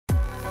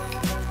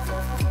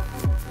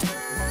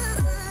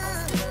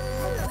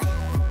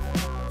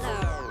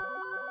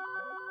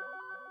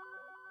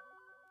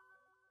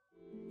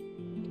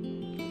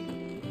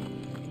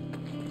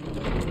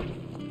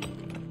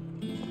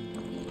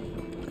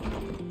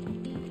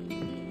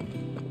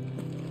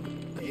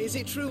Is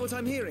it true what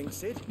I'm hearing,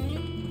 Sid?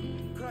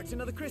 Cracked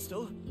another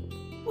crystal?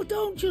 Well,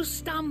 don't just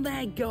stand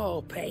there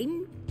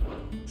gawping.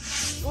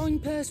 Coin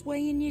purse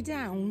weighing you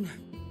down.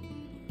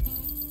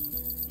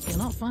 You'll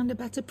not find a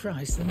better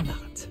price than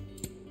that.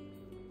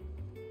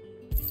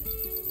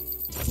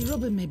 You're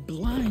rubbing me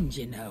blind,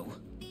 you know.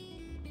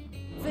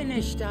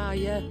 Finished, are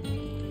you?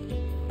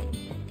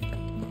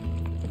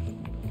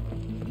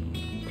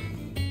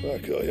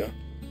 Back, are ya?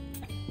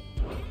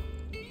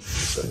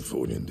 Same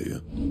fortune, do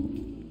you?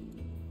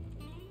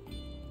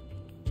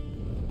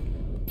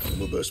 Not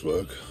my best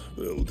work,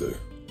 but it'll do.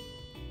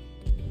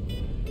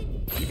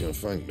 You can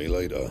thank me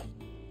later.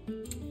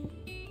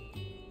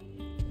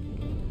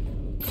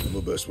 Not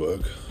my best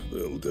work, but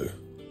it'll do.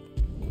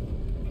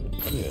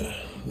 Yeah,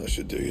 that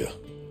should do ya.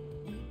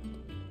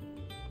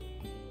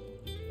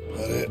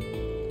 That it?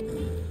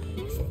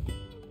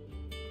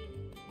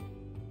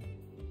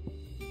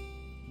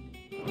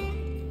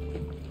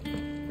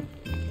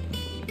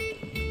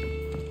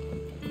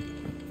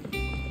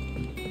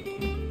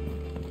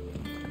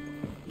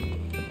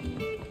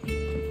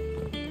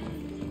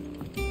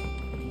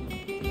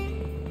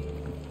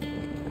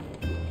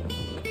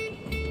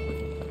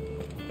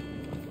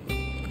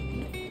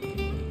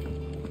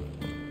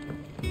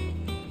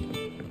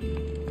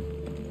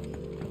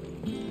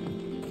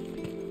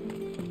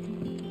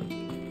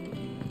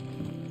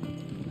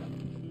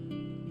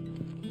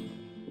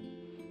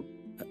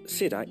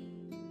 Sid, I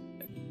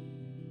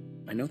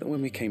know that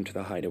when we came to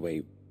the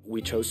hideaway,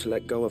 we chose to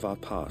let go of our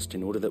past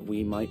in order that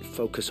we might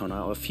focus on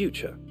our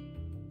future.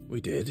 We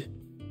did.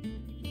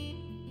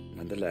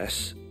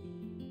 Nonetheless,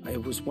 I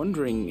was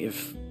wondering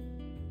if...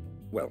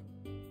 Well,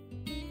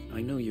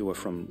 I know you are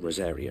from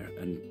Rosaria,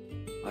 and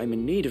I'm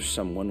in need of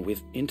someone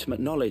with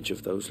intimate knowledge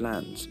of those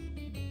lands.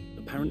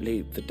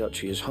 Apparently, the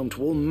duchy is home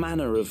to all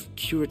manner of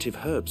curative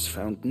herbs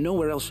found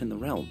nowhere else in the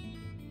realm.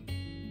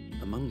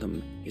 Among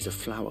them is a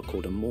flower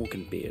called a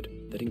morganbeard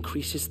that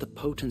increases the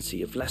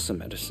potency of lesser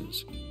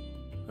medicines.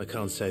 I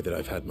can't say that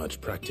I've had much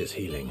practice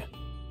healing.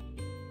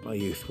 My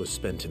youth was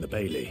spent in the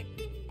Bailey.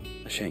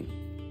 A shame.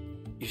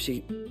 You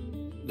see,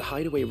 the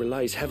hideaway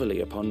relies heavily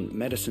upon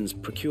medicines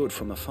procured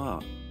from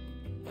afar.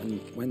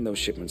 And when those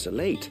shipments are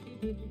late,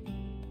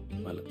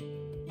 well,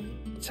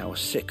 it's our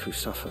sick who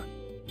suffer.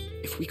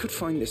 If we could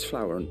find this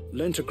flower and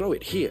learn to grow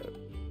it here,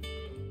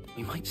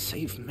 we might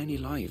save many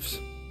lives.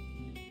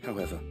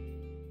 However,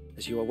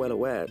 as you are well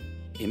aware,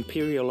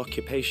 imperial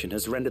occupation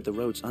has rendered the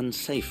roads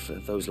unsafe for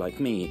those like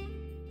me,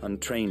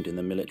 untrained in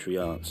the military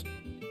arts.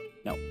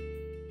 Now,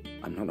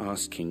 I'm not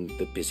asking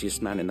the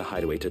busiest man in the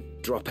hideaway to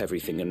drop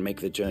everything and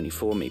make the journey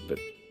for me, but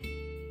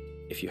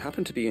if you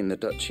happen to be in the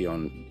duchy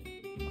on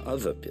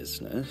other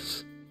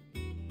business...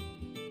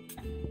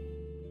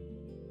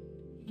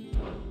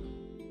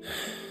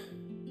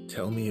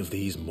 Tell me of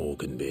these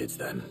morganbeards,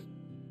 then.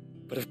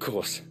 But of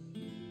course,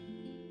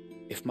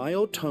 if my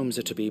old tomes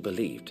are to be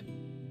believed,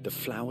 the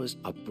flowers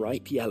are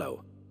bright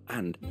yellow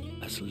and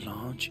as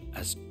large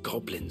as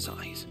goblins'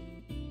 eyes.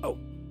 Oh,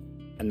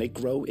 and they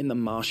grow in the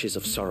marshes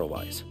of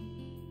Sorrowise.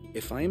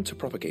 If I am to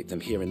propagate them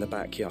here in the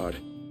backyard,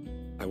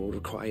 I will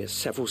require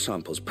several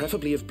samples,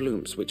 preferably of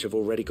blooms which have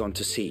already gone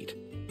to seed.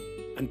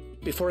 And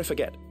before I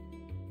forget,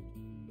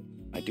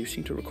 I do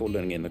seem to recall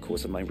learning in the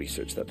course of my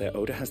research that their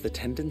odor has the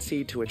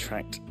tendency to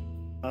attract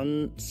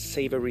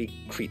unsavory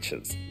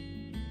creatures.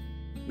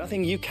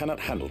 Nothing you cannot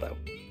handle, though,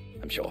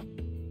 I'm sure.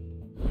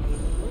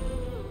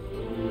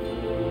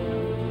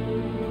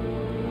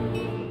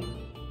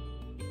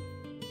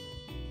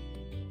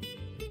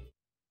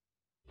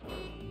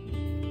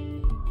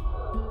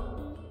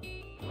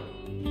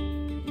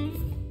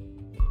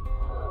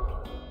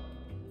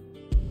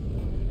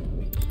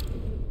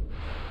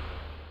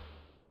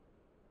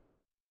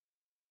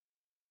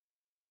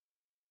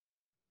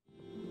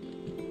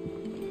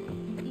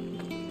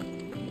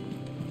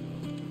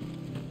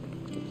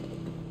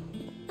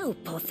 Oh,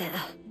 bother.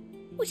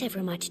 Whatever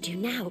am I to do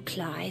now,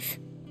 Clive?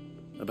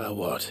 About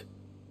what?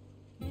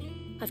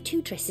 I've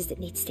 2 dresses that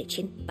need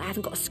stitching, but I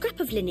haven't got a scrap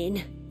of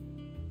linen.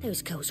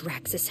 Those girls'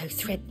 rags are so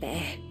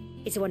threadbare.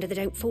 It's a wonder they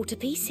don't fall to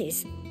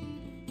pieces.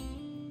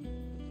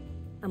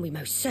 And we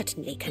most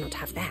certainly cannot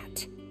have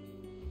that.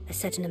 A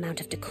certain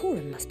amount of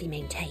decorum must be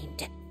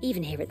maintained,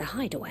 even here at the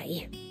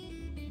hideaway.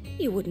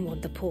 You wouldn't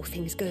want the poor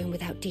things going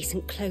without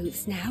decent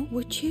clothes now,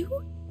 would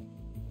you?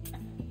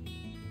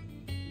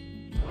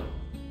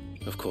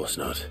 Of course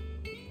not.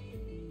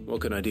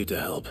 What can I do to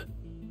help?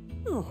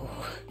 Oh,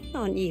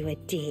 aren't you a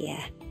dear?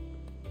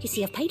 You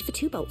see, I've paid for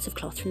 2 bolts of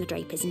cloth from the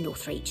Drapers in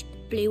Northreach,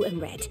 blue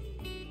and red.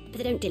 But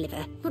they don't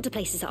deliver, not to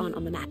places that aren't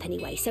on the map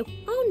anyway, so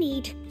I'll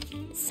need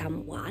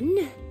someone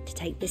to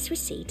take this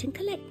receipt and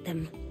collect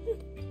them.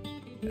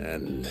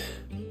 And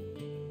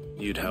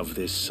you'd have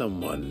this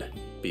someone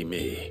be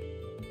me?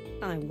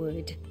 I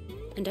would.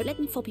 And don't let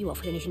them fob you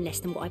off with anything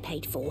less than what I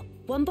paid for.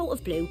 1 bolt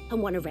of blue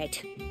and 1 of red.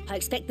 I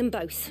expect them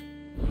both.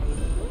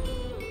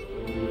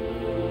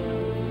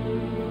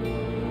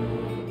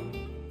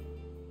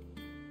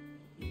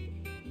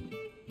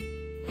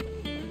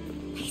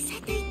 They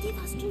said they'd give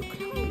us 2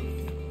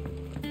 clothes.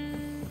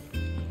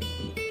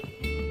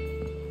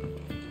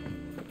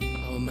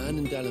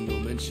 and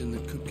Dallimore mentioned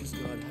that Kupka's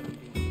guard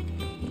hadn't been...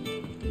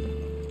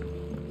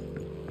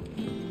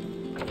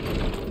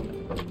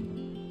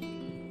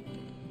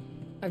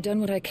 I've done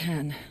what I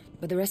can,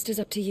 but the rest is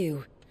up to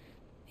you.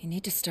 You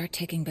need to start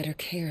taking better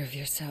care of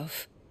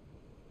yourself.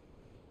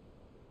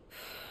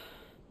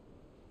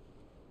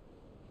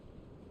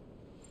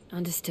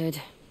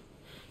 Understood.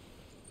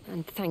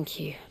 And thank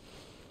you.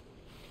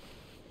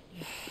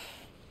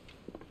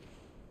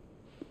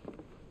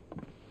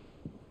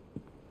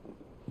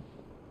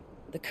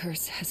 The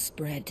curse has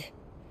spread.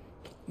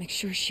 Make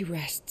sure she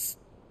rests.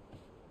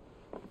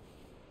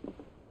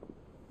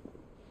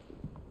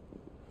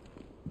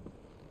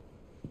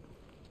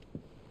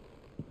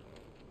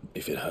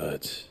 If it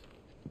hurts,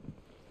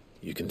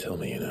 you can tell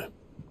me, you know.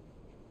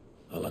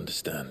 I'll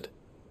understand.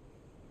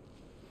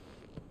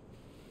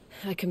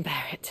 I can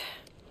bear it.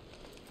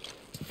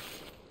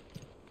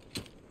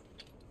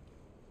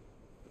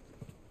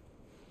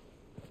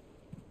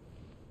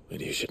 But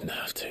you shouldn't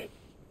have to.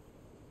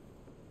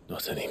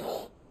 Not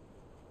anymore.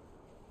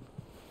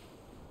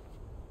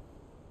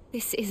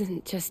 This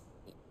isn't just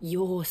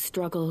your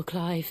struggle,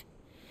 Clive.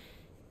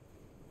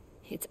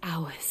 It's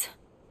ours.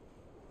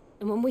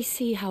 And when we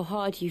see how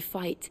hard you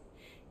fight,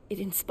 it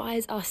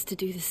inspires us to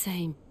do the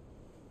same.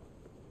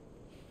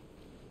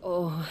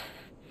 Or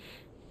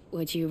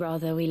would you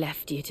rather we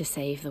left you to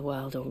save the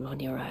world all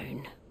on your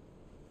own?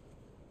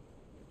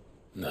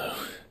 No.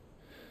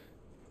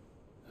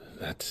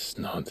 That's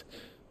not...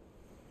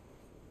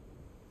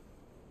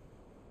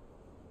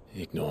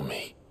 Ignore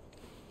me.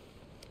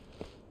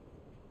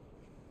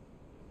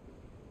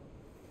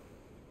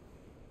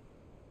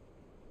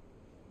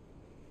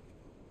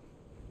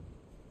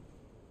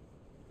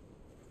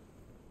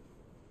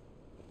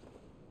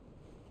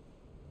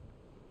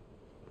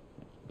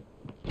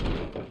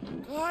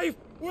 Clive,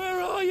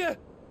 where are you?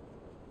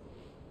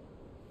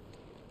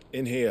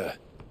 In here.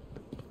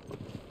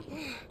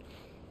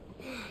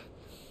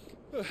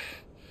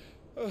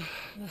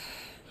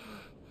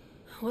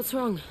 What's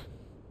wrong?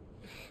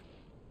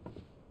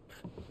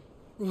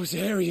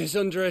 Rosaria's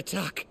under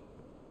attack.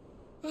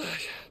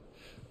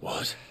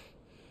 What?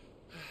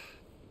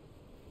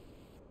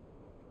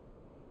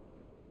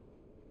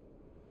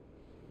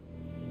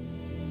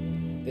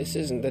 This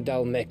isn't the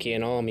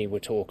Dalmekian army we're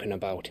talking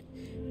about.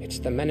 It's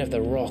the men of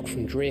the Rock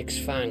from Drake's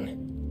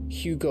Fang.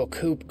 Hugo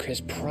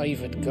Kupka's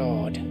private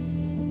guard.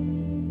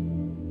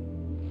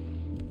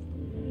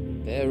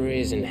 There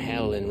is in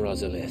hell in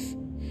Rosalith,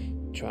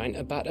 trying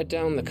to batter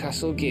down the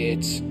castle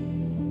gates.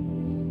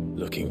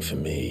 Looking for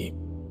me.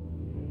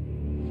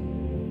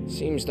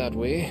 Seems that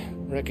way.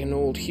 Reckon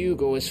old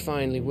Hugo has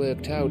finally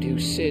worked out who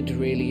Sid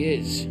really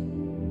is.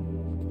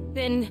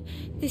 Then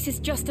this is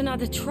just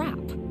another trap.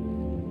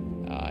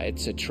 Ah,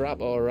 it's a trap,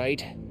 all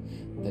right.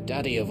 The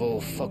daddy of all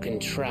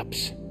fucking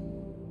traps.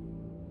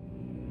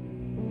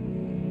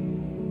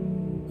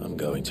 I'm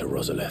going to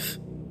Rosalith.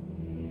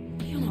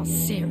 You're not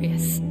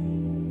serious.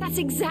 That's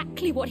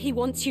exactly what he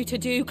wants you to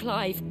do,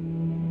 Clive.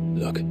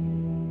 Look,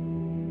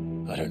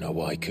 I don't know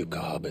why Kupka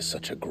harbors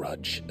such a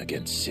grudge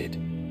against Sid.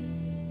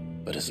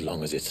 But as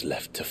long as it's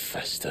left to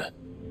fester,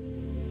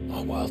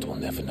 our world will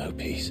never know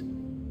peace.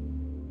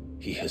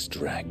 He has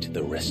dragged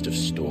the rest of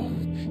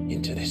Storm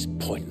into this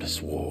pointless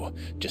war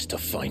just to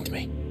find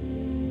me.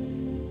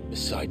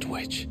 Besides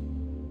which,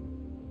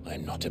 I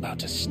am not about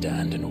to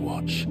stand and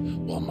watch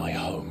while my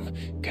home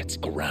gets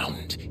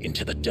ground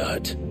into the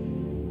dirt.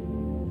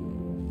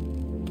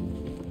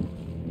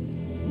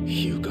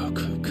 Hugo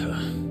Kupka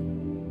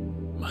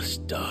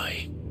must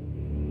die.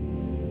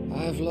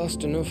 I've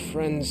lost enough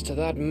friends to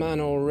that man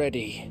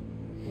already.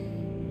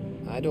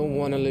 I don't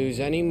want to lose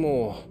any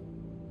more.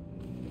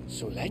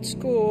 So let's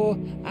go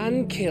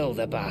and kill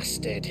the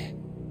bastard.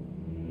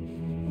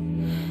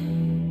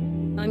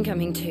 I'm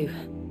coming too.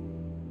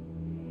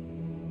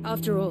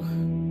 After all,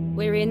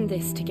 we're in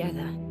this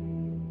together.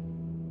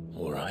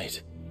 All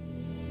right.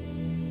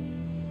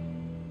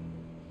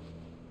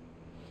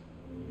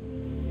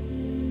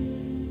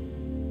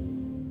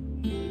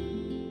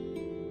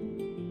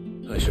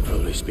 I should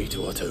probably speak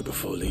to Otto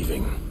before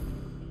leaving.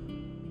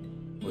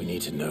 We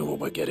need to know what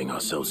we're getting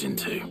ourselves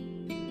into.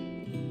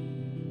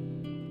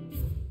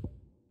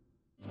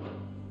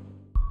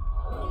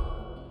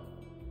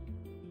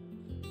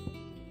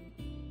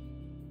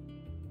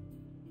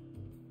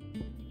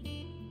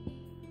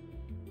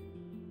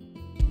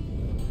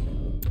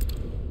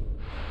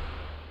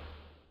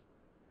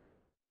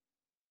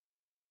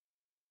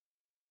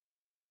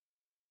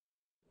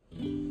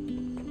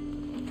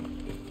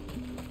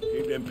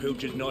 Keep them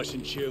pilchers nice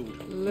and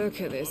chilled.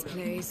 Look at this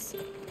place.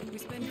 We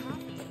spend half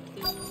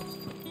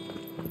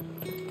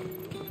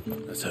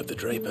Let's hope the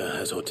Draper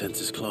has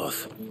Hortense's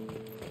cloth.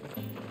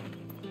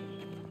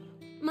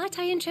 Might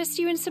I interest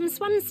you in some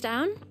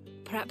swansdown?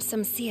 Perhaps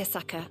some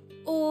seersucker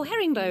or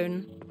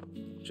herringbone?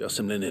 Just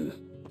some linen.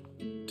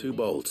 2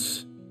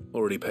 bolts.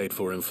 Already paid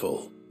for in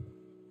full.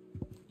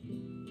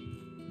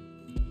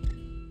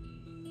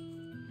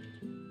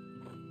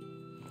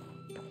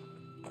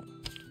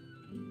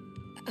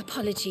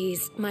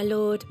 Apologies, my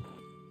lord,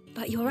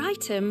 but your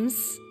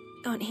items...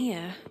 aren't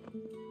here.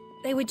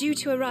 They were due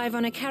to arrive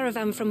on a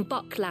caravan from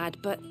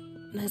Bocklad, but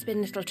there's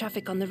been little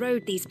traffic on the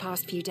road these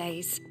past few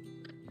days.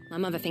 My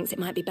mother thinks it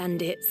might be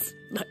bandits,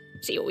 but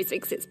she always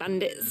thinks it's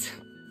bandits.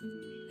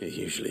 It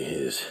usually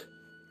is.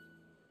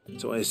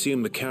 So I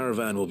assume the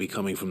caravan will be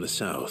coming from the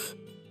south.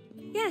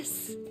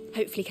 Yes,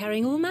 hopefully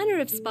carrying all manner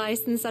of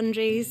spice and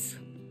sundries.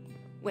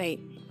 Wait,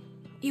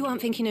 you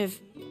aren't thinking of...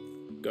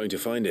 Going to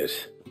find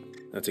it.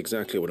 That's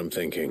exactly what I'm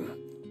thinking.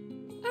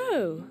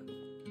 Oh.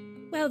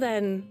 Well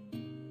then,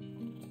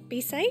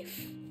 be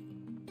safe.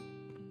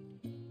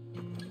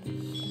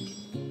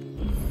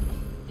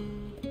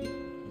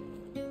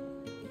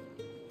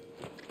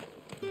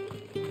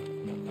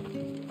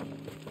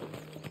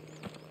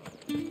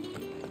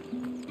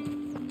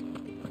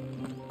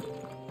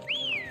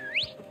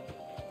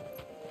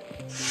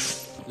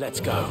 Let's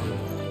go.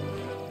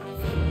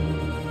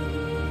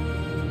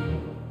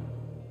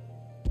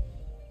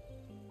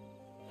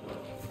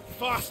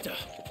 Faster!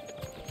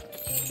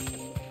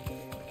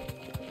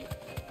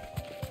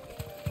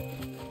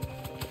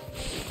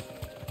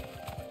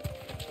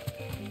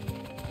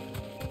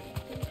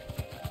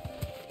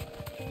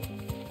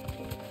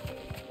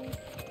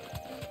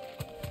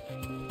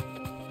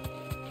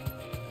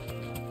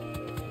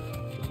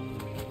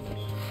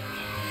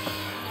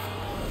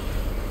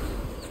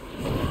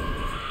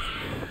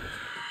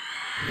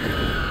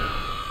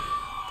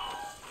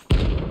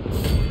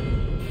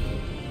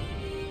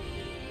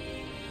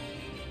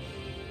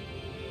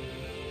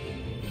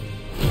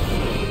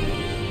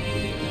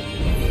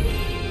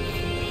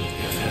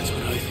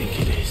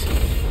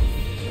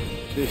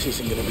 This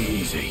isn't gonna be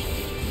easy.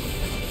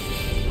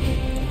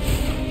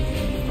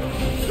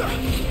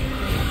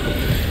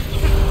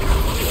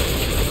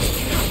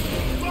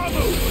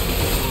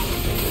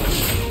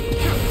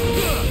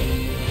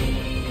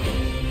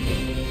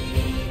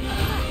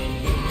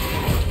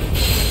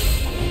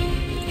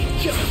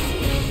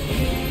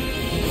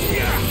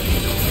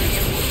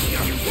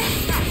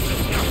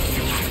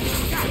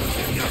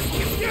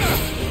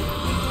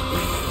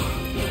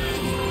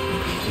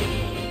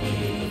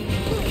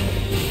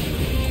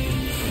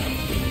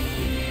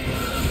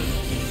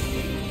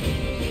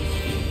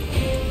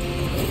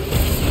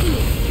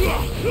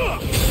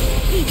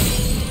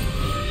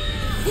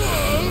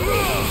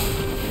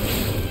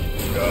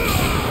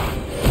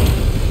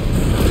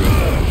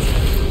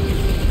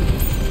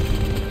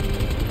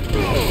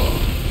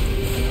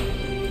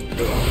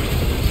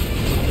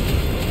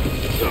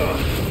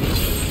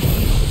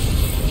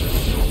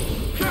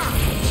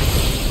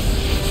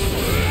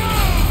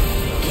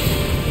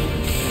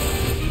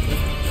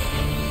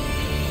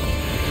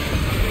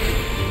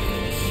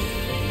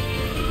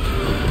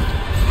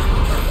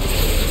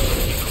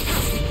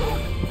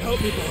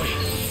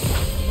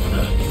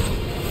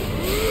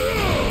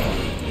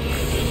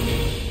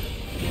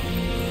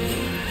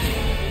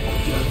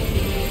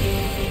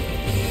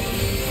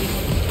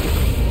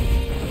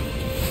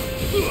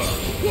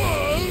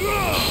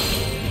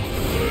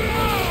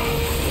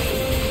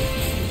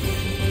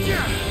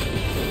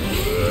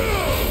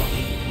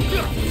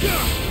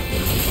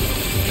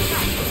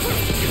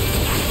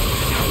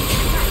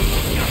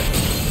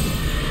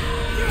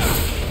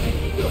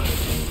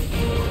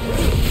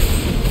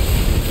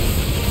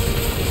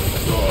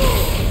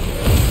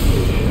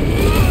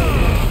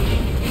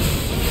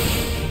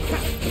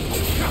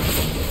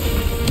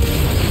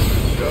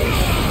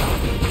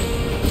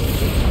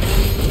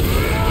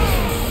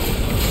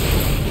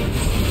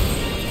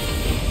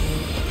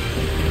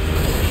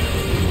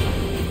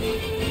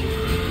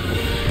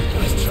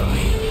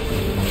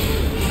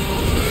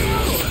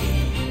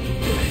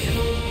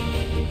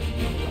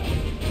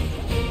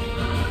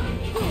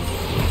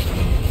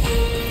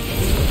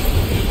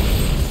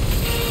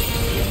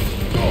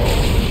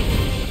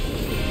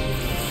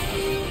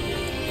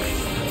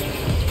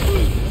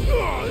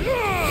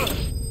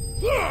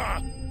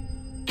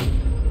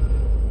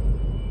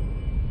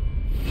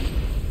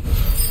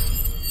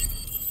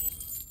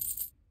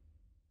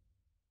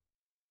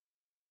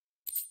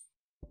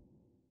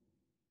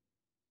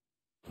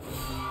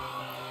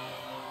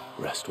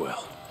 Rest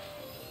well.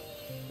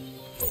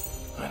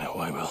 I know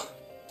I will.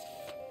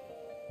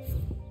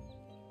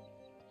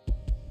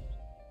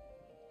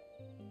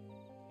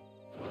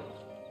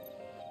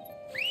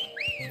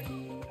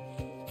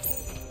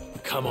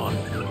 Come on.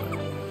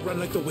 Run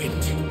like the wind.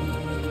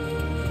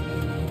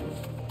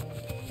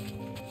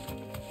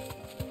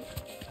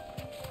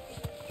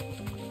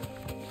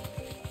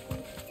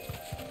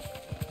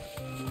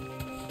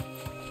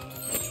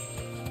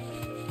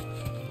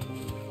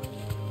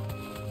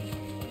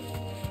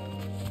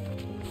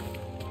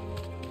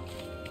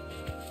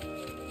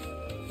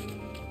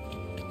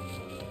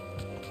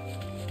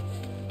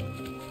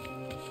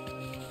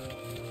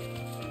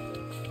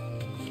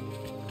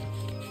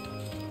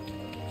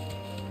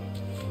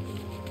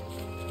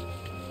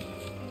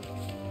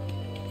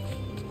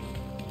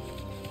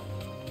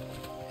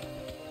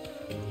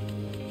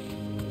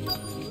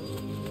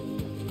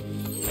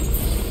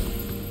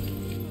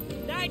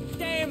 That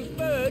damn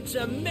bird's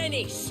a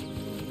menace.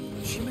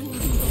 She meant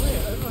nothing by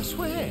it, I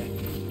swear.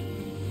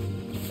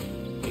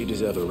 You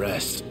deserve a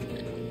rest.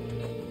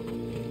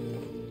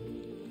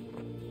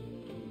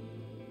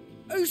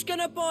 Who's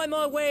gonna buy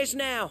my wares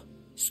now?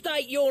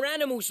 State your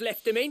animals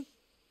left them in.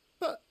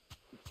 But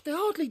they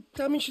hardly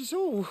damaged us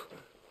all.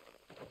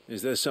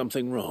 Is there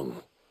something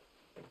wrong?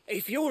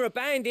 If you're a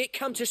bandit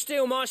come to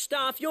steal my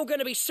stuff, you're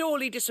gonna be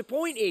sorely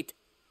disappointed.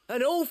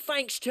 And all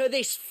thanks to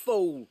this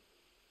fool.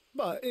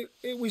 But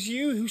it was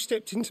you who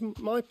stepped into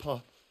my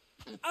path.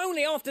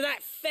 Only after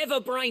that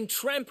feather-brain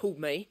trampled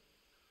me.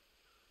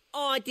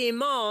 I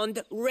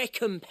demand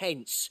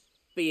recompense,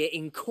 be it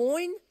in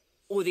coin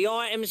or the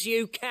items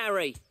you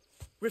carry.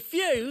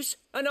 Refuse,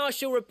 and I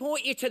shall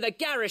report you to the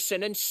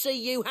garrison and see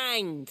you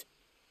hanged.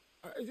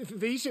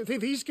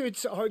 These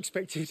goods are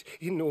expected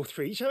in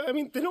Northreach. I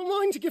mean, they're not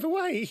mine to give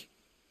away.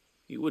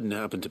 You wouldn't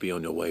happen to be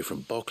on your way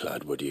from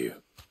Bocklad, would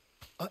you?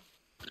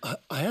 I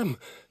am,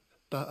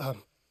 but did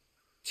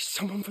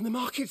someone from the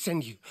market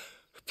send you?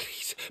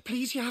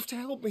 Please, you have to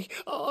help me.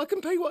 I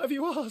can pay whatever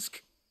you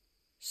ask.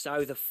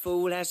 So the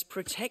fool has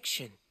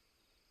protection.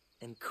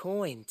 And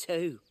coin,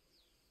 too.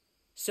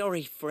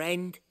 Sorry,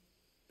 friend,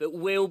 but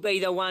we'll be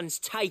the ones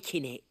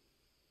taking it.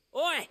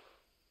 Oi!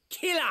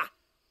 Killer!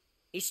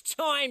 It's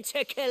time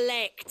to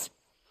collect.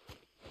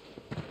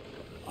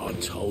 I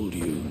told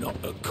you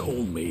not to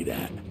call me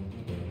that.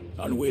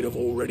 And we'd have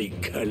already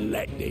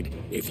collected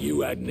if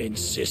you hadn't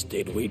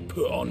insisted we'd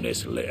put on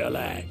this little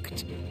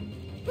act.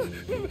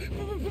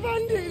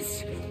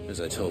 Bandits!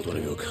 As I told one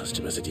of your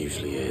customers, it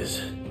usually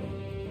is.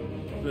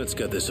 Let's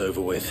get this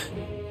over with.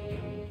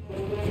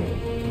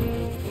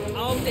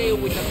 I'll deal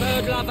with the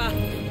bird lover.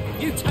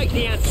 You take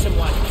the handsome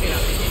one, killer.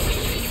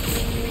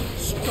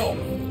 Stop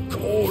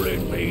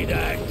calling me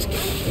that.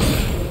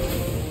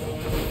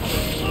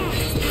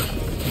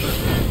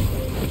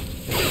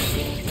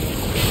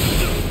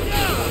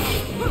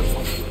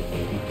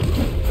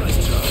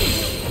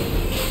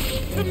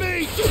 To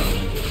me!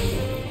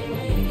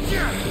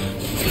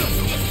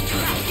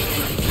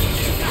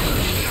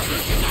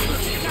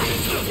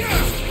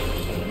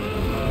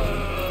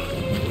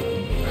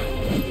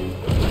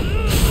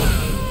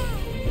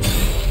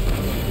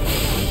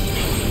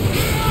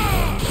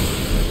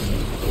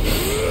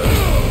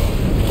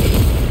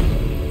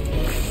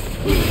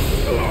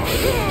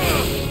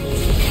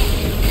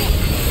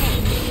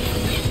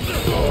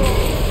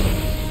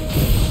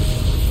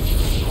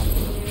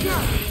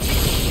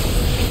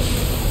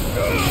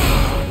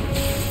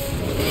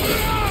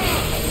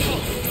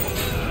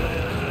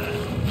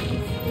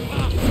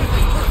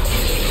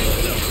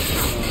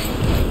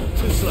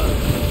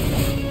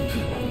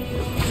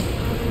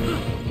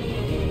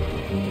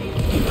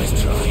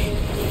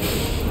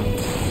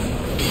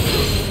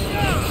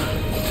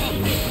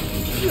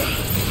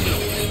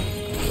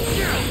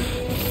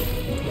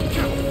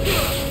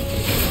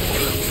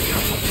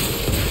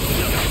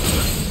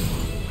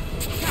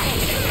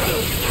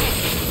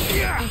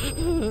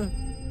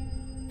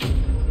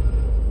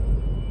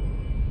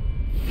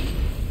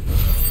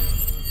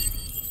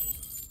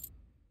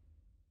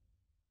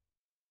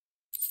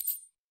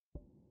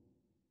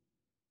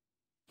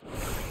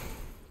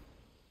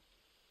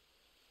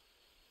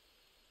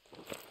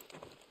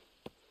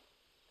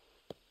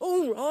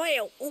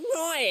 All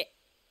right.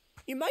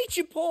 You made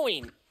your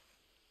point.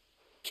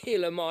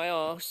 Killer my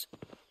arse.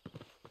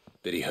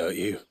 Did he hurt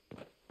you?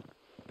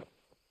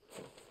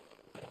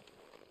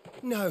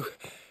 No,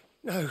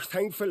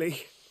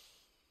 thankfully.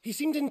 He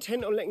seemed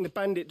intent on letting the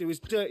bandit do his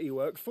dirty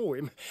work for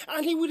him,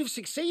 and he would have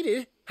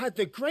succeeded had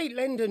the great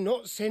lender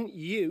not sent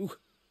you.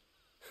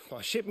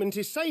 My shipment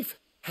is safe,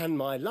 and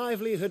my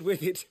livelihood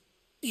with it.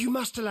 You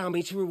must allow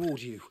me to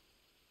reward you.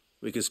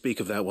 We can speak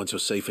of that once you're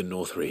safe in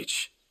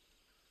Northreach.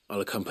 I'll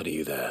accompany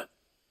you there.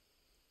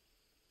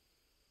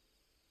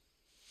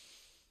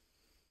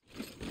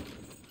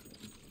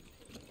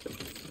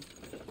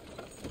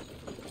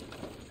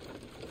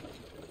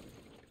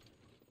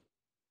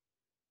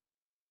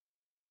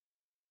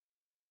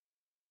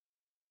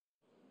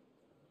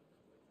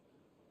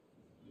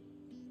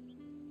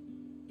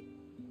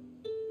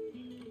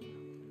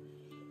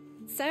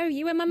 So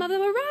you and my mother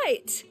were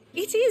right.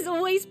 It is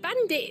always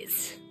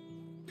bandits.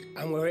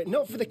 And were it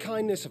not for the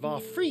kindness of our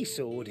free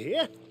sword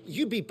here,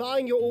 you'd be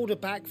buying your order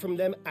back from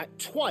them at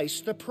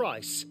twice the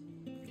price.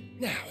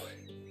 Now,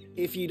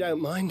 if you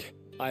don't mind,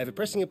 I have a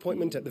pressing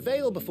appointment at the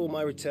Vale before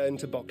my return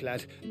to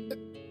Bocklad.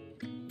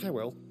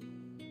 Farewell.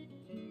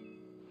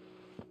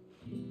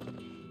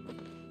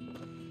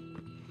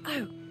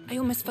 Oh, I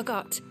almost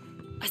forgot.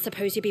 I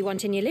suppose you'll be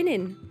wanting your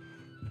linen.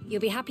 You'll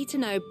be happy to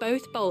know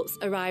both bolts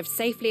arrived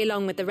safely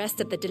along with the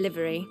rest of the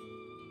delivery.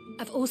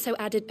 I've also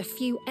added a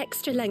few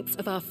extra lengths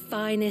of our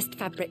finest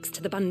fabrics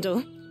to the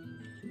bundle.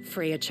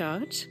 Free of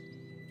charge.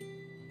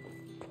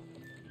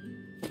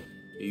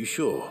 Are you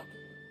sure?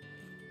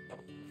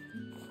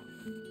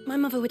 My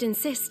mother would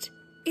insist.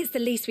 It's the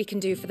least we can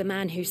do for the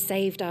man who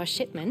saved our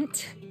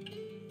shipment.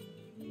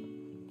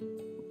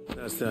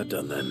 That's that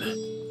done then.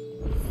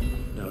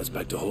 Now it's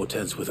back to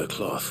Hortense with her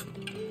cloth.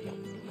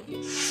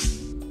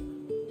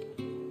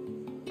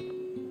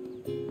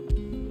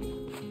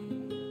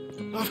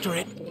 After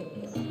it.